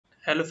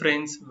Hello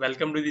friends,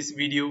 welcome to this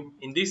video.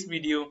 In this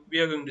video, we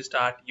are going to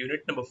start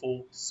unit number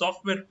 4,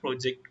 software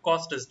project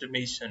cost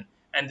estimation,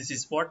 and this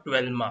is for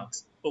 12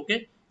 marks.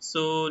 Okay,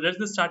 so let's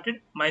get started.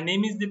 My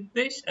name is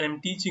Diptesh and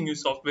I'm teaching you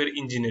software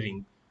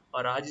engineering.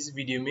 और आज इस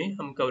video में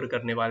हम cover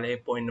करने वाले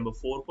हैं point number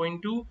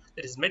 4.2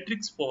 that is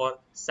matrix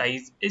for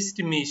size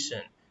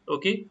estimation.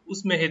 Okay,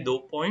 उसमें है दो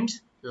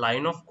points,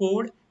 line of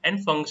code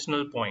and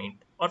functional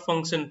point और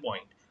फंक्शन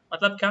पॉइंट.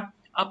 मतलब क्या,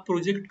 आप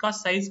प्रोजेक्ट का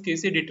साइज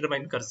कैसे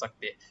डिटरमाइन कर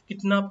सकते हैं,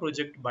 कितना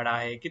प्रोजेक्ट बड़ा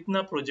है,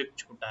 कितना प्रोजेक्ट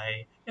छोटा है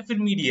या फिर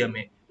मीडियम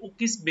है, वो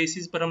किस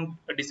बेसिस पर हम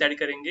डिसाइड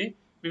करेंगे.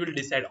 We will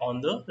decide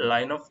on the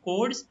line of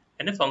codes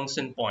and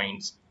function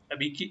points.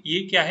 अभी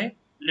ये क्या है,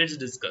 let's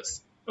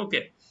discuss.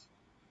 Okay,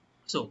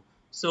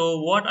 so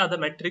what are the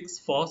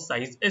matrix for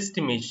size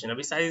estimation.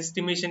 अभी साइज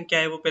एस्टिमेशन क्या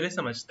है वो पहले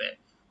समझते हैं.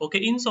 Okay,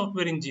 in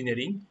software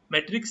engineering,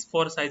 metrics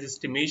for size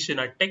estimation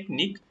are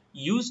technique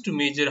used to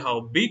measure how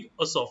big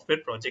a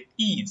software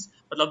project is.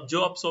 मतलब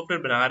जो आप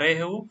सॉफ्टवेयर बना रहे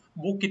हो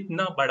वो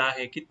कितना बड़ा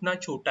है, कितना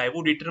छोटा है,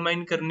 वो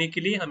डिटरमाइन करने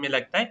के लिए हमें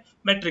लगता है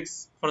metrics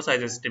for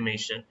size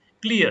estimation.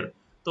 Clear?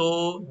 तो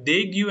they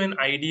give an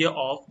idea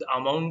of the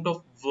amount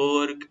of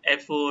work,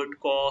 effort,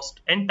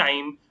 cost and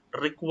time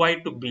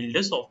required to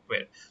build a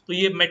software. तो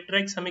ये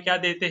metrics हमें क्या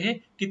देते हैं,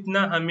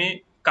 कितना हमें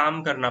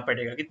काम करना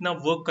पड़ेगा, कितना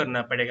वर्क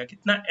करना पड़ेगा,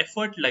 कितना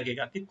एफर्ट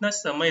लगेगा, कितना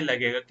समय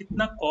लगेगा,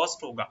 कितना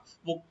कॉस्ट होगा,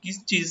 वो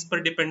किस चीज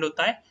पर डिपेंड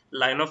होता है,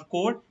 line of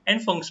code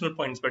and functional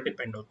points पर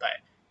डिपेंड होता है.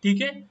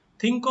 ठीक है,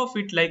 think of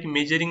it like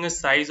measuring a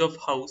size of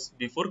house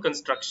before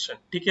construction.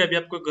 ठीक है, अभी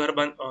आपको घर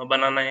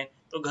बनाना है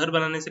तो घर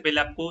बनाने से पहले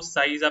आपको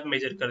साइज आप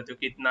मेजर करते हो,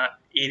 कितना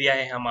एरिया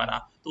है हमारा,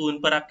 तो उन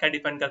पर आप क्या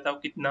डिपेंड करता हो,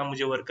 कितना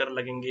मुझे वर्कर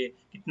लगेंगे,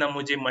 कितना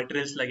मुझे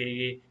मटेरियल्स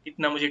लगेंगे,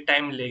 कितना मुझे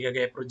टाइम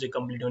लगेगा प्रोजेक्ट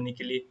कंप्लीट होने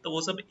के लिए, तो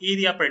वो सब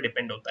एरिया पर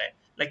डिपेंड होता है.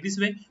 Like this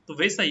way. तो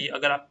वैसा ही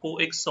अगर आपको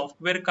एक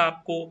सॉफ्टवेयर का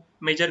आपको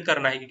मेजर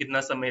करना है कि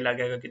कितना समय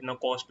लगेगा, कितना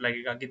कॉस्ट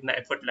लगेगा, कितना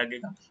एफर्ट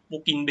लगेगा, वो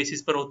किन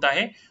बेसिस पर होता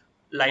है,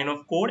 line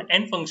of code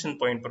and function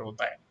point पर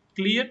होता है.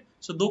 क्लियर?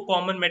 सो दो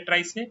कॉमन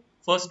मेट्रिक्स है,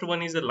 first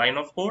one is the line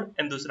of code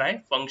and दूसरा है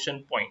फंक्शन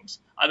पॉइंट्स.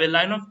 अब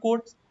लाइन ऑफ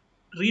कोड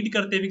रीड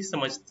करते हुए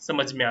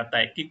समझ में आता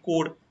है कि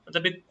कोड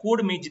मतलब एक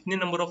कोड में जितने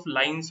नंबर ऑफ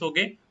लाइंस हो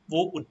गए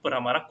वो उन पर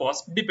हमारा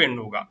कॉस्ट डिपेंड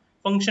होगा.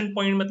 फंक्शन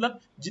पॉइंट मतलब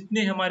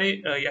जितने हमारे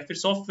या फिर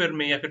सॉफ्टवेयर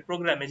में या फिर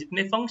प्रोग्राम में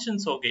जितने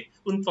फंक्शंस हो गए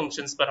उन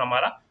फंक्शंस पर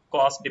हमारा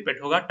कॉस्ट डिपेंड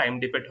होगा, टाइम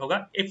डिपेंड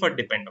होगा, एफर्ट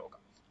डिपेंड होगा.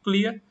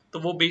 क्लियर? तो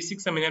वो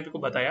बेसिक्स मैंने आपको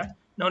बताया.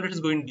 Now let's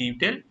go in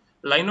detail.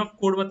 Line of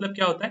code मतलब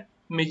क्या होता है,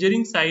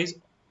 measuring size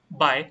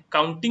bye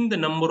counting the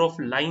number of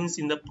lines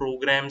in the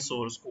programme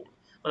source code.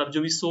 मतलब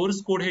जो भी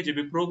सोर्स कोड है, जो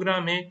भी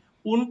प्रोग्राम है,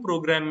 उन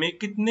प्रोग्राम में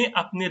कितने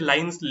अपने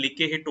लाइंस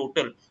लिखे हैं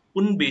टोटल,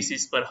 उन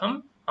बेसिस पर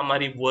हम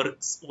हमारी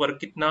वर्क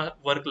कितना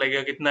वर्क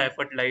लगेगा, कितना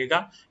एफर्ट लगेगा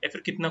या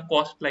फिर कितना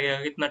कॉस्ट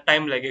लगेगा, कितना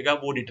टाइम लगेगा,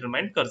 वो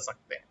डिटरमाइन कर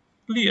सकते हैं.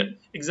 क्लियर?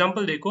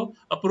 एग्जांपल देखो,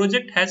 a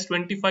project has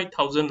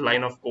 25,000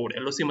 line of code.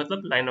 LoC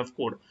मतलब लाइन ऑफ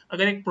कोड.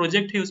 अगर एक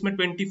प्रोजेक्ट है उसमें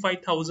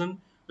 25,000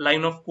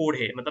 लाइन ऑफ कोड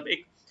है, मतलब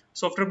एक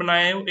सॉफ्टवेयर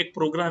बनाया है, एक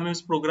प्रोग्राम है,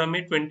 उस प्रोग्राम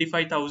में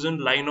 25,000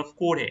 लाइन ऑफ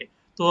कोड है,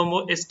 तो हम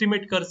वो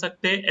एस्टिमेट कर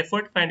सकते हैं,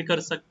 एफर्ट फाइंड कर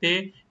सकते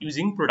हैं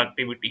यूजिंग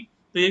प्रोडक्टिविटी.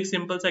 तो एक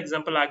सिंपल सा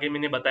एग्जांपल आगे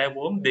मैंने बताया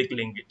वो हम देख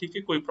लेंगे. ठीक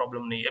है, कोई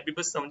प्रॉब्लम नहीं है. अभी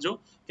बस समझो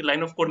कि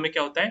लाइन ऑफ कोड में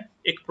क्या होता है,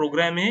 एक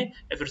प्रोग्राम है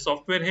या फिर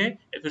सॉफ्टवेयर है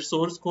या फिर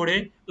सोर्स कोड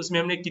है, उसमें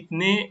हमने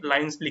कितने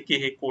लाइंस लिखे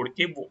हैं कोड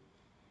के वो.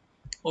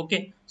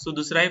 ओके, सो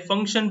दूसरा है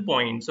function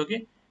points. Okay,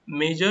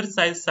 major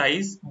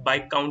size bye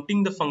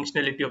counting the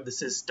functionality of the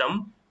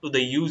system to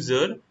the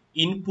user,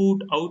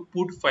 input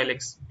output file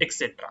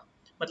etcetera.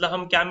 मतलब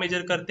हम क्या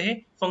मेजर करते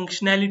हैं,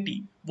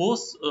 फंक्शनैलिटी, वो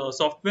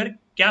सॉफ्टवेयर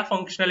क्या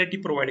फंक्शनैलिटी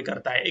प्रोवाइड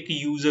करता है एक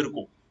यूजर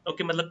को.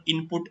 ओके, मतलब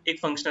इनपुट एक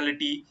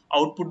फंक्शनैलिटी,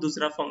 आउटपुट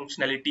दूसरा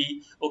फंक्शनैलिटी.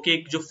 ओके,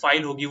 एक जो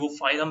फाइल होगी वो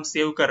फाइल हम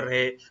सेव कर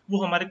रहे हैं,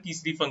 वो हमारी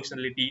तीसरी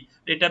फंक्शनैलिटी,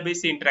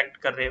 डेटाबेस से इंटरेक्ट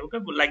कर रहे हैं. Okay,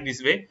 like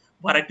this way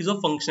varieties of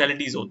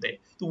functionalities होते हैं.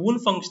 तो उन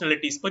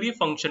फंक्शनैलिटीज पर ये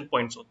फंक्शन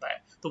पॉइंट्स होता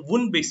है. तो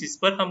उन बेसिस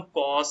पर हम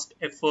कॉस्ट,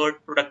 एफर्ट,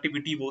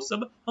 प्रोडक्टिविटी वो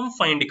सब हम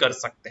फाइंड कर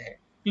सकते हैं.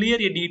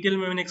 क्लियर? ये डिटेल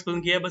में मैंने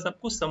एक्सप्लेन किया है, बस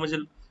आपको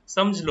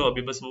समझ लो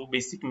अभी बस वो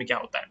बेसिक में क्या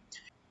होता है.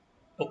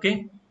 Okay,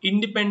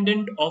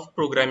 independent of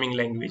programming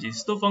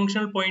languages. तो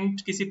फंक्शनल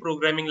पॉइंट किसी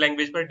प्रोग्रामिंग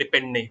लैंग्वेज पर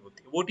डिपेंड नहीं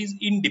होते. What is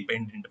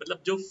independent?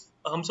 मतलब जो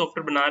हम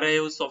सॉफ्टवेयर बना रहे हैं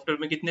उस सॉफ्टवेयर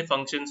में कितने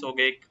फंक्शंस हो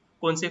गए,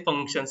 कौन से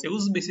फंक्शंस है,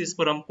 उस बेसिस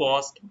पर हम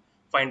कॉस्ट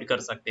फाइंड कर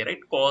सकते हैं,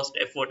 राइट? कॉस्ट,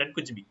 एफर्ट एंड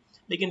कुछ भी.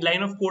 लेकिन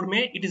लाइन ऑफ कोड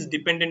में it is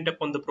dependent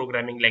upon the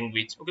programming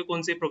language. Okay,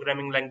 कौन से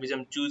प्रोग्रामिंग लैंग्वेज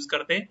हम चूज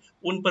करते हैं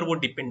उन पर वो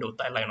डिपेंड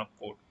होता है लाइन ऑफ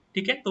कोड.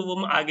 ठीक है, तो वो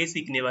हम आगे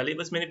सीखने वाले,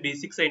 बस मैंने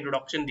बेसिक सा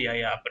इंट्रोडक्शन दिया है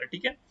यहाँ पर.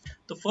 ठीक है,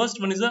 तो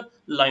first one is a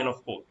line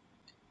of code.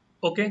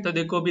 Okay, तो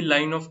देखो अभी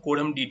लाइन ऑफ कोड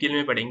हम डिटेल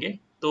में पढ़ेंगे.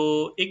 तो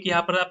एक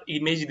यहाँ पर आप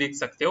इमेज देख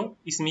सकते हो,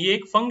 इसमें ये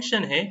एक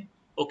फंक्शन है.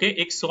 ओके,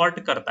 एक सॉर्ट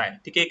करता है.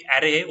 ठीक है, एक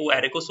एरे है, वो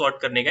एरे को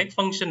सॉर्ट करने का एक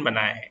फंक्शन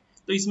बनाया है.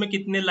 तो इसमें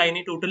कितने लाइन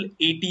है, टोटल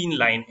 18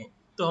 लाइन है.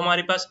 तो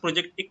हमारे पास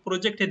एक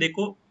प्रोजेक्ट है,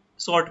 देखो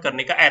सॉर्ट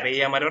करने का एरे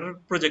है, हमारे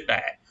पास प्रोजेक्ट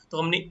आया है. तो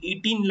हमने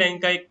 18 लाइन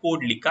का एक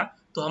कोड लिखा,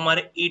 तो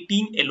हमारे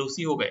 18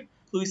 LoC हो गए.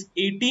 तो इस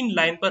 18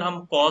 लाइन पर हम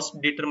कॉस्ट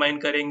डिटरमाइन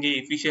करेंगे,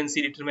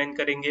 एफिशिएंसी डिटरमाइन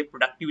करेंगे,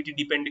 प्रोडक्टिविटी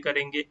डिपेंड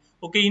करेंगे.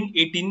 Okay, in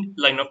 18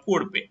 line of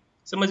code पे.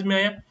 समझ में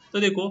आया? तो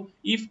देखो,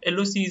 if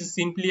LOC is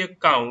simply a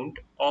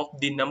count of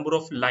the number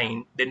of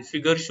line, then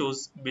figure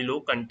shows below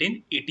contain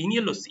 18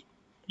 LOC,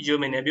 जो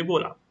मैंने अभी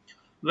बोला.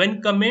 When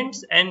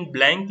comments and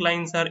blank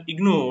lines are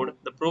ignored,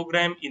 the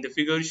program in the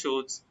figure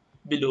shows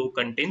below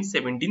contains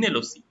 17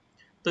 LOC.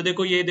 तो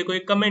देखो, ये देखो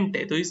एक comment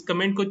है, तो इस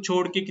कमेंट को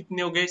छोड़ के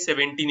कितने हो गए?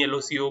 17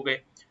 LOC हो गए.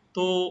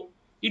 तो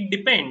इट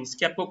डिपेंड्स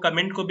कि आपको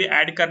कमेंट को भी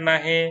ऐड करना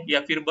है या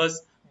फिर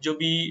बस जो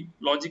भी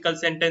लॉजिकल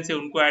सेंटेंस है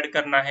उनको ऐड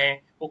करना है.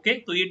 ओके,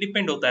 तो ये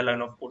डिपेंड होता है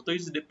लाइन ऑफ कोड. तो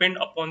it's depend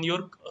upon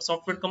your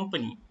software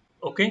company.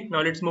 Okay,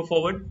 now let's move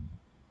forward.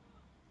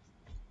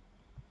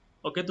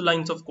 Okay, the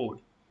lines of code.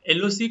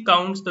 LOC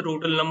counts the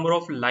total number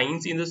of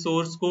lines in the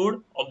source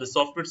code of the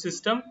software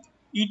system.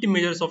 It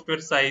measures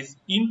software size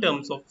in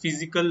terms of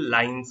physical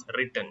lines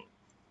written.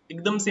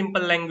 एकदम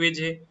simple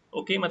language है.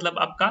 Okay, मतलब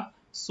आपका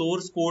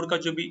source code का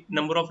जो भी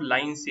number of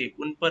lines है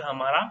उन पर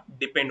हमारा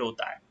डिपेंड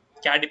होता है.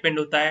 क्या डिपेंड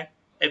होता है?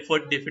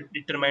 एफर्ट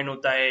डिटरमाइन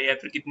होता है, या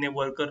फिर कितने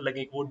वर्कर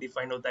लगेंगे वो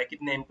डिफाइन होता है,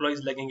 कितने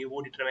एम्प्लॉयज लगेंगे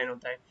वो डिटरमाइन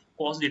होता है,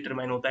 कॉस्ट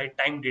डिटरमाइन होता है,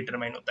 टाइम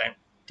डिटरमाइन होता है.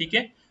 ठीक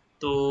है,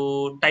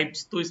 तो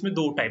टाइप्स, तो इसमें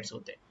दो टाइप्स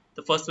होते हैं.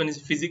 तो first one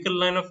is physical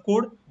line of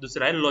code,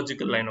 दूसरा है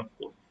logical line of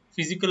code.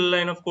 Physical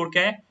line of code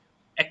क्या है?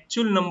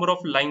 Actual number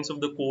of lines of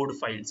the code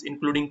files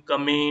including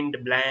comment,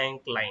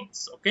 blank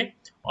lines. Okay,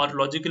 और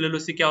लॉजिकल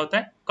LOC क्या होता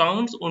है?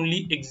 Counts only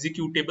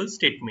executable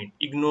statement,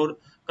 ignore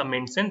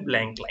comments and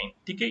blank line.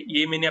 ठीक है,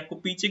 ये मैंने आपको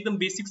पीछे एकदम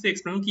बेसिक से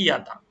एक्सप्लेन किया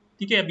था.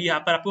 ठीक है, अभी यहाँ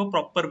पर आपको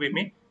प्रॉपर वे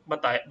में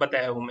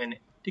बताया हूँ मैंने.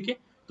 ठीक है,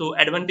 तो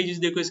एडवांटेजेस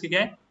देखो इसके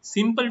क्या है?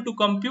 Simple to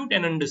compute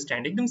and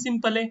understand, एकदम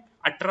सिंपल है.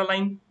 18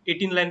 लाइन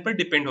 18 लाइन पर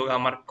डिपेंड होगा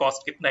हमारा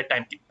कॉस्ट कितना है,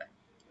 टाइम कितना है.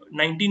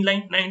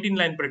 19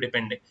 लाइन पर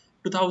डिपेंड है.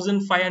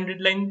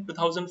 2500 लाइन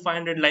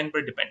 2500 लाइन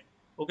पर डिपेंड.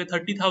 ओके,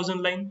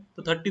 30,000 लाइन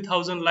तो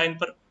 30,000 लाइन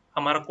पर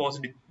हमारा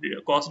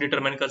कॉस्ट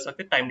डिटरमाइन कर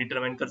सकते हैं, टाइम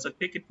डिटरमाइन कर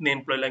सकते हैं, कितने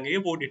एम्प्लॉय लगेंगे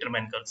वो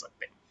डिटरमाइन कर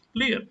सकते हैं.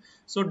 Clear?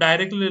 So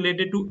directly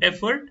related to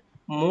effort,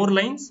 more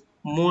lines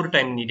more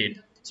time needed.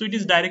 So it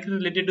is directly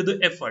related to the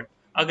effort.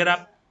 अगर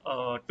आप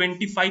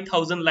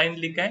 25,000 लाइन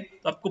लिखा है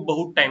तो आपको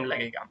बहुत टाइम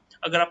लगेगा.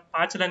 अगर आप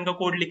 5 लाइन का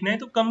कोड लिखना है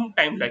तो कम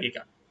टाइम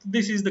लगेगा.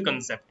 This is the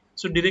concept.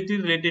 So directly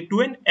related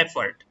to an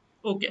effort.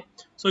 Okay,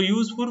 so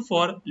useful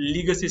for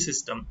legacy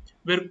system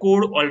where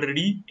code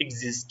already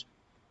exist.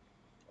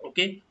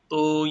 Okay,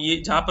 तो ये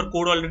जहाँ पर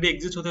कोड ऑलरेडी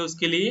एग्जिस्ट होता है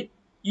उसके लिए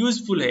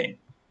यूजफुल है.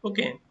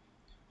 ओके,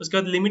 उसके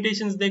बाद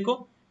लिमिटेशंस देखो.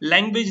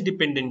 लैंग्वेज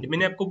डिपेंडेंट,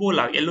 मैंने आपको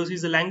बोला LOC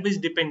is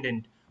language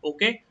dependent.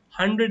 Okay,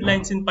 100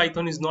 lines in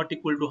Python is not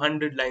equal to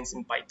 100 lines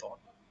in Python.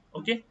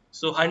 Okay,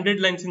 so 100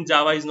 lines in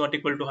Java is not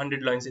equal to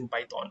 100 lines in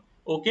Python.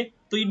 Okay,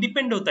 तो ये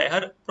depend होता है,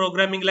 हर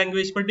programming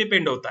language पर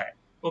depend होता है.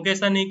 Okay,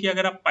 ऐसा नहीं कि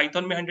अगर आप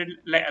पाइथन में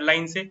 100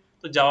 लाइन्स है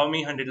तो जावा में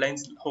 100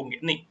 लाइन्स होंगे,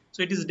 नहीं.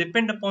 So it is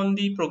depend upon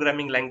the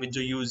programming language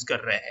जो यूज कर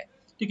रहे हैं.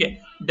 ठीक है,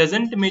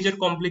 डजंट मेजर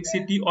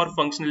कॉम्प्लेक्सिटी और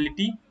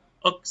फंक्शनलिटी.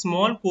 अ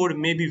स्मॉल कोड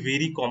में बी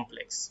वेरी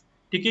कॉम्प्लेक्स.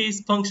 ठीक है,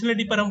 इस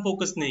फंक्शनलिटी पर हम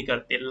फोकस नहीं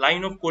करते,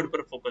 लाइन ऑफ कोड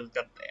पर फोकस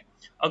करते हैं.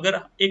 अगर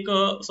एक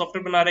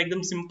सॉफ्टवेयर बना रहा है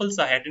एकदम सिंपल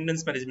सा है,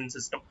 अटेंडेंस मैनेजमेंट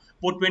सिस्टम,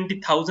 वो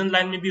 20,000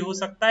 लाइन में भी हो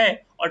सकता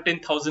है और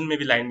 10,000 में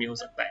भी लाइन में हो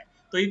सकता है.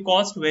 तो ये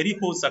कॉस्ट वेरी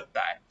हो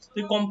सकता है. तो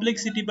ये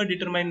कॉम्प्लेक्सिटी पर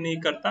डिटरमाइन नहीं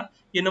करता,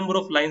 ये नंबर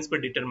ऑफ लाइंस पर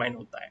डिटरमाइन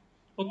होता है.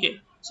 Okay,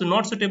 so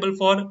not suitable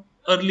for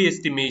early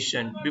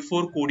estimation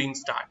before coding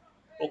start.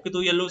 Okay,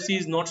 तो LOC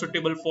is not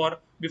suitable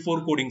for before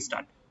coding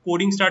start.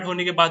 Coding start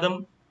होने के बाद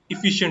हम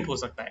इफिशिएंट हो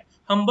सकता है,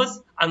 हम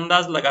बस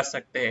अंदाज लगा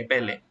सकते हैं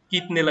पहले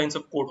कितने लाइंस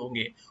ऑफ कोड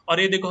होंगे. और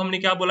ये देखो हमने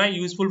क्या बोला है?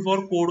 Useful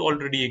for code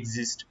already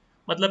exist.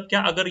 मतलब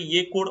क्या? अगर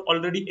ये कोड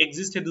ऑलरेडी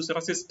एग्जिस्ट है दूसरा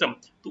सिस्टम,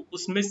 तो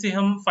उसमें से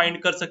हम फाइंड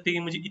कर सकते हैं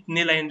कि मुझे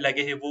इतने लाइन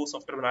लगे हैं वो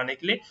सॉफ्टवेयर बनाने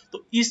के लिए,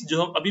 तो इस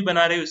जो हम अभी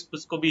बना रहे हैं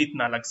उसको भी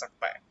इतना लग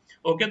सकता है.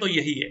 ओके, तो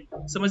यही है.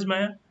 समझ में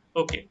आया?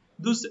 ओके,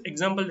 दूसरा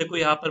एग्जांपल देखो,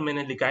 यहाँ पर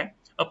मैंने लिखा है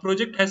a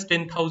project has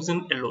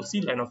 10,000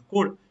 LOC line of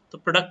code. तो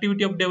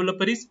productivity of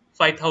developer is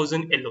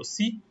 5,000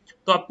 LOC.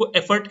 तो आपको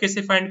एफर्ट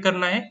कैसे फाइंड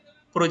करना है?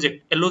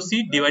 Project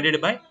LOC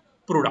divided by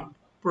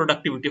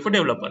productivity for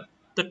developer.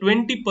 तो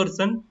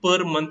 20%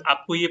 पर मंथ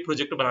आपको ये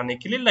प्रोजेक्ट बनाने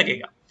के लिए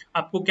लगेगा.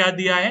 आपको क्या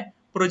दिया है?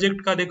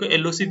 प्रोजेक्ट का देखो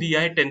LOC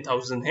दिया है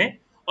 10,000 है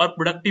और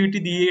प्रोडक्टिविटी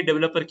दी है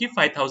डेवलपर की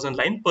 5,000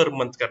 लाइन पर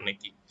मंथ करने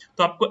की.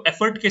 तो आपको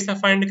एफर्ट कैसा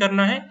फाइंड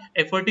करना है?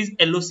 Effort is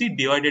LOC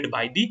divided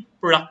by the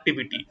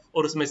productivity,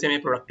 और उसमें से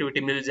हमें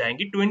प्रोडक्टिविटी मिल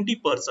जाएगी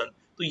 20%.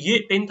 तो ये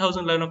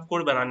 10,000 लाइन ऑफ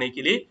कोड बनाने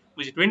के लिए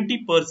मुझे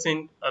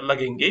 20%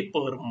 लगेंगे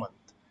per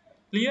month.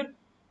 Clear?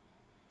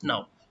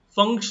 Now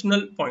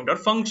functional point और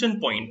फंक्शन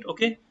पॉइंट.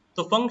 ओके,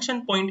 तो function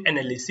point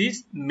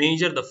analysis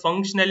measure the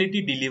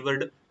functionality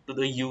delivered to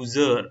the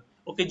user.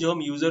 Okay, जो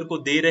हम यूजर को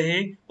दे रहे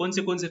हैं, कौन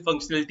से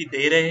फंक्शनैलिटी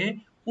दे रहे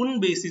हैं, उन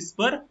बेसिस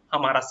पर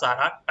हमारा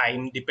सारा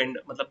टाइम डिपेंड,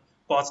 मतलब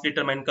कॉस्ट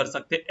डिटरमाइन कर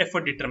सकते हैं,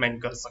 एफर्ट डिटरमाइन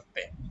कर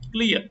सकते हैं.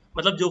 क्लियर?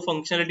 मतलब जो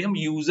फंक्शनैलिटी हम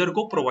यूजर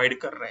को प्रोवाइड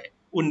कर रहे हैं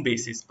उन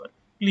बेसिस पर.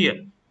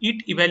 Clear?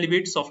 It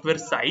evaluate software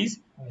size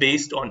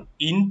based on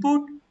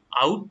input,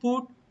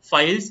 output,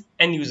 files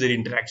and user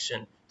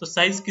interaction. तो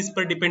साइज किस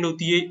पर डिपेंड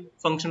होती है?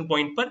 फंक्शन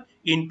पॉइंट पर,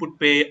 इनपुट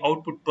पे,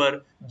 आउटपुट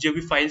पर, जो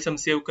भी फाइल्स हम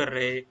सेव कर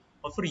रहे हैं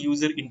और फिर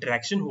यूजर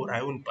इंटरेक्शन हो रहा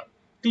है उन पर.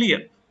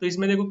 क्लियर? तो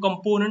इसमें देखो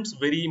कंपोनेंट्स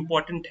वेरी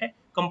इंपॉर्टेंट है.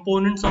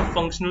 Components of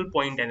functional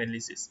point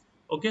analysis.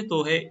 Okay,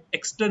 तो है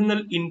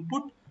एक्सटर्नल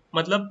इनपुट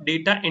मतलब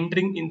data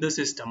entering in the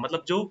system,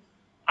 मतलब जो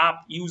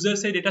आप यूजर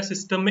से डेटा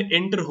सिस्टम में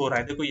एंटर हो रहा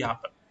है, देखो यहाँ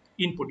पर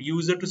इनपुट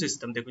यूजर टू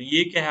सिस्टम, देखो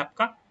ये क्या है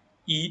आपका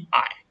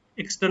EI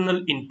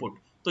एक्सटर्नल इनपुट,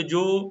 तो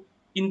जो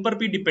इन पर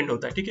भी डिपेंड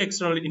होता है, ठीक है,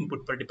 एक्सटर्नल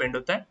इनपुट पर डिपेंड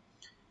होता है।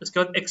 उसके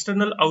बाद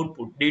external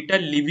output data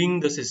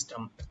living the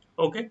system.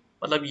 Okay,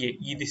 मतलब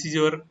ये दिस इज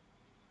योर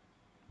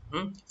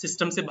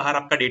सिस्टम से बाहर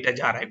आपका डेटा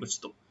जा रहा है कुछ,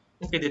 तो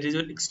okay that is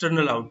your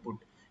external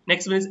output.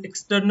 Next one is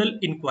external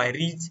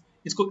inquiries,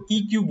 इसको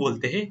EQ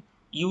बोलते हैं,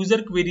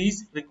 user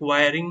queries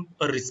requiring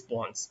a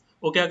response.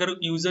 Okay, अगर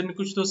यूजर ने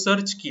कुछ तो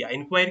सर्च किया,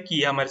 इंक्वायर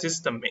किया हमारे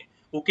सिस्टम में,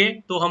 ओके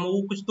तो हम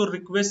वो कुछ तो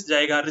रिक्वेस्ट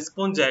जाएगा,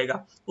 रिस्पॉन्स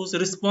जाएगा, उस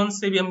रिस्पॉन्स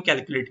से भी हम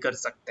कैलकुलेट कर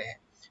सकते हैं,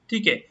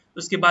 ठीक है।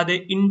 उसके बाद है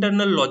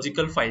internal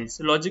logical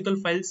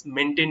files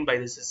maintain by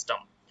the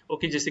system.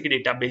 Okay, जैसे कि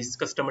डेटाबेस,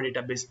 कस्टमर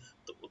डेटाबेस,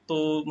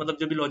 तो मतलब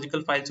जो भी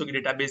लॉजिकल फाइल्स होगी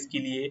डेटाबेस के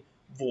लिए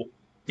वो,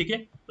 ठीक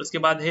है। उसके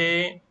बाद है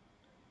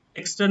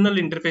external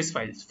interface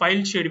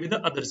file share with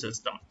other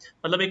system,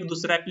 मतलब एक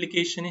दूसरा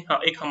एप्लीकेशन है, हाँ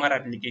एक हमारा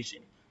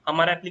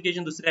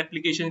एप्लीकेशन दूसरे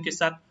एप्लीकेशन के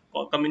साथ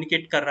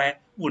कम्युनिकेट कर रहा है,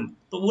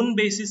 तो उन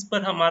बेसिस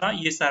पर हमारा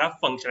ये सारा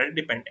फंक्शनल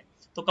डिपेंड है।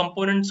 तो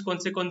कंपोनेंट्स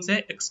कौन से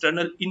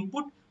एक्सटर्नल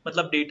इनपुट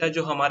मतलब डेटा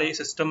जो हमारे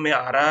सिस्टम में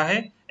आ रहा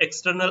है,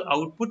 एक्सटर्नल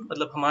आउटपुट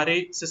मतलब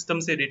हमारे सिस्टम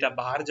से डेटा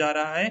बाहर जा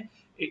रहा है,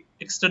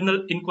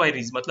 एक्सटर्नल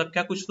इंक्वायरीज मतलब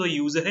क्या, कुछ तो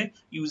यूजर है,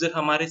 यूजर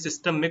हमारे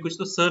सिस्टम में कुछ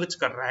तो सर्च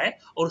कर रहा है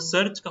और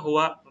सर्च का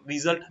हुआ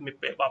रिजल्ट हमें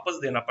वापस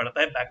देना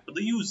पड़ता है बैक टू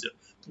द यूजर,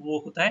 तो वो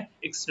होता है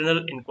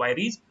एक्सटर्नल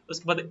इंक्वायरीज।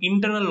 उसके बाद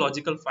इंटरनल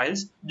लॉजिकल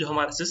फाइल्स, जो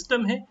हमारा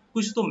सिस्टम है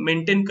कुछ तो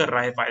मेंटेन कर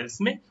रहा है फाइल्स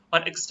में,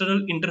 और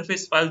एक्सटर्नल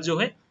इंटरफेस फाइल जो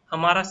है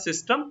हमारा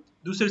सिस्टम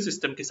दूसरे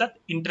सिस्टम के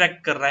साथ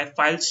इंटरेक्ट कर रहा है,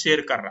 फाइल्स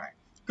शेयर कर रहा है।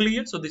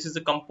 Clear, so this is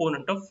the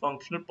component of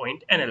functional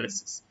point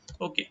analysis.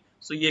 Okay,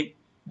 सो ये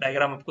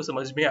डायग्राम आपको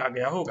समझ में आ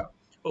गया होगा।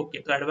 ओके,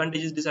 तो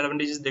एडवांटेजेस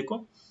डिसएडवांटेजेस देखो।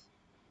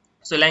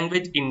 So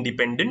language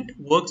independent,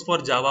 works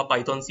for Java,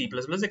 Python,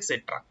 C++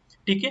 etcetera,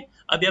 ठीक है।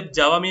 अभी आप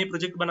जावा में ये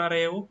प्रोजेक्ट बना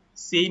रहे हो,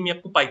 सेम ही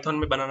आपको पाइथन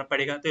में बनाना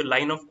पड़ेगा, तो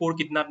लाइन ऑफ कोड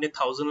कितना आपने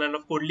 1000 लाइन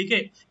ऑफ कोड लिखे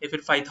या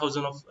फिर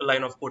 5000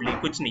 लाइन ऑफ कोड लिखे,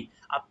 कुछ नहीं,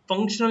 आप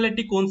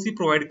फंक्शनलिटी कौन सी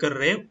प्रोवाइड कर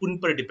रहे हैं उन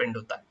पर डिपेंड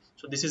होता है।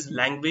 So this is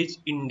language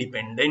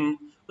independent.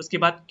 उसके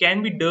बाद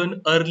can be done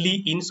early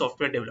in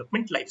software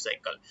development life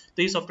cycle,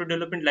 तो ये सॉफ्टवेयर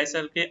डेवलपमेंट लाइफ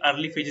साइकिल के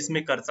अर्ली फेजेस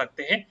में कर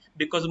सकते हैं,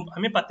 बिकॉज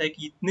हमें पता है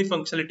कि इतनी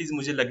फंक्शनलिटीज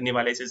मुझे लगने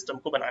वाले सिस्टम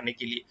को बनाने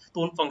के लिए,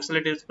 तो उन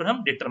फंक्शनलिटीज पर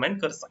हम डिटरमाइन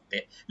कर सकते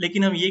हैं।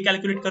 लेकिन हम ये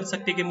कैलकुलेट कर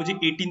सकते हैं कि मुझे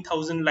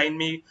 18,000 लाइन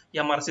में ये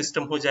हमारा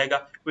सिस्टम हो जाएगा,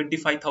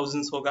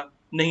 25,000 होगा,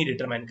 नहीं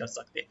डिटरमाइन कर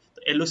सकते।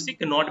 तो LoC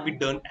can not be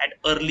done at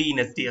early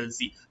in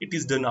SDLC, it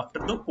is done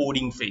after the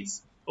coding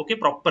phase, okay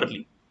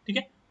properly, ठीक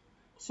है।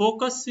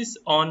 Focus is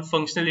on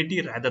functionality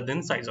rather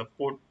than size of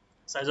code,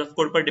 size of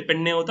code पर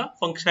depend नहीं होता,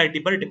 functionality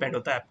पर depend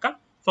होता है आपका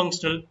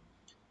functional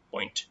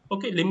point.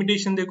 Okay,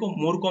 limitation देखो,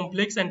 more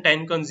complex and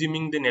time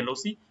consuming then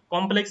LoC,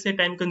 complex है,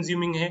 टाइम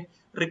कंज्यूमिंग है,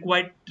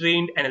 required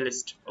trained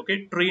analyst. Okay,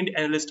 trained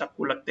analyst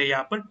आपको लगते हैं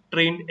यहाँ पर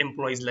ट्रेन्ड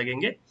एम्प्लॉइज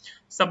लगेंगे।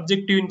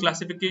 Subjective in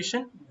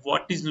classification,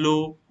 what is low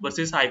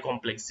versus high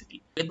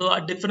complexity, तो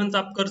डिफरेंस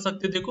आप कर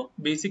सकते हो। देखो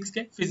बेसिक्स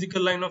के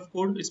फिजिकल लाइन ऑफ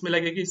कोड इसमें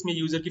लगेगी, इसमें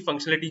यूजर की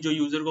फंक्शनलिटी, जो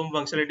यूजर को हम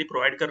फंक्शनलिटी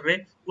प्रोवाइड कर रहे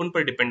हैं उन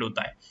पर डिपेंड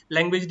होता है।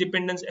 लैंग्वेज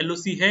डिपेंडेंस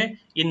LoC है,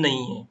 ये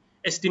नहीं है।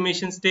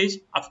 Estimation stage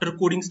after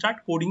coding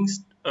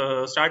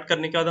start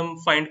करने के बाद हम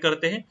फाइंड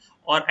करते हैं,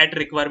 और eight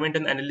requirement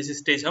and analysis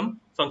stage हम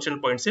फंक्शनल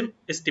पॉइंट से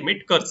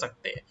एस्टिमेट कर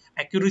सकते हैं।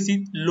 एक्यूरेसी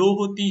लो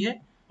होती है,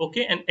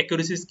 ओके, एंड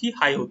एक्यूरेसी की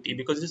हाई होती है,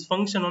 because is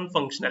function on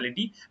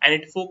functionality and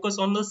it focus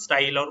on the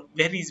style और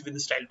varies with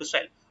style to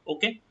style.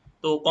 Okay,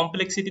 तो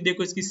कॉम्प्लेक्सिटी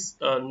देखो इसकी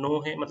नो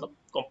है, मतलब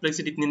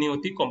कॉम्प्लेक्सिटी इतनी नहीं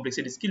होती,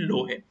 कॉम्प्लेक्सिटी इसकी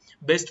लो है।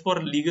 बेस्ट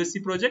फॉर लीगेसी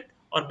प्रोजेक्ट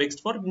और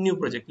best for new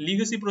project.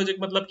 Legacy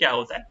project मतलब क्या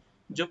होता है,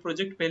 जो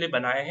प्रोजेक्ट पहले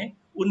बनाए हैं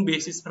उन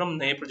बेसिस पर हम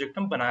नए प्रोजेक्ट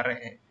हम बना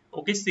रहे हैं,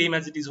 okay, same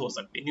as it is हो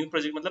सकते हैं। न्यू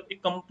प्रोजेक्ट मतलब एक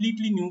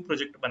कंप्लीटली न्यू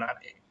प्रोजेक्ट बना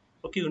रहे हैं,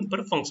 ओके, उन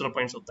पर फंक्शनल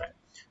पॉइंट्स होता है।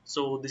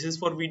 So this is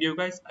for video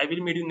guys, I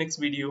will meet you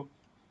next video,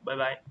 bye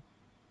bye.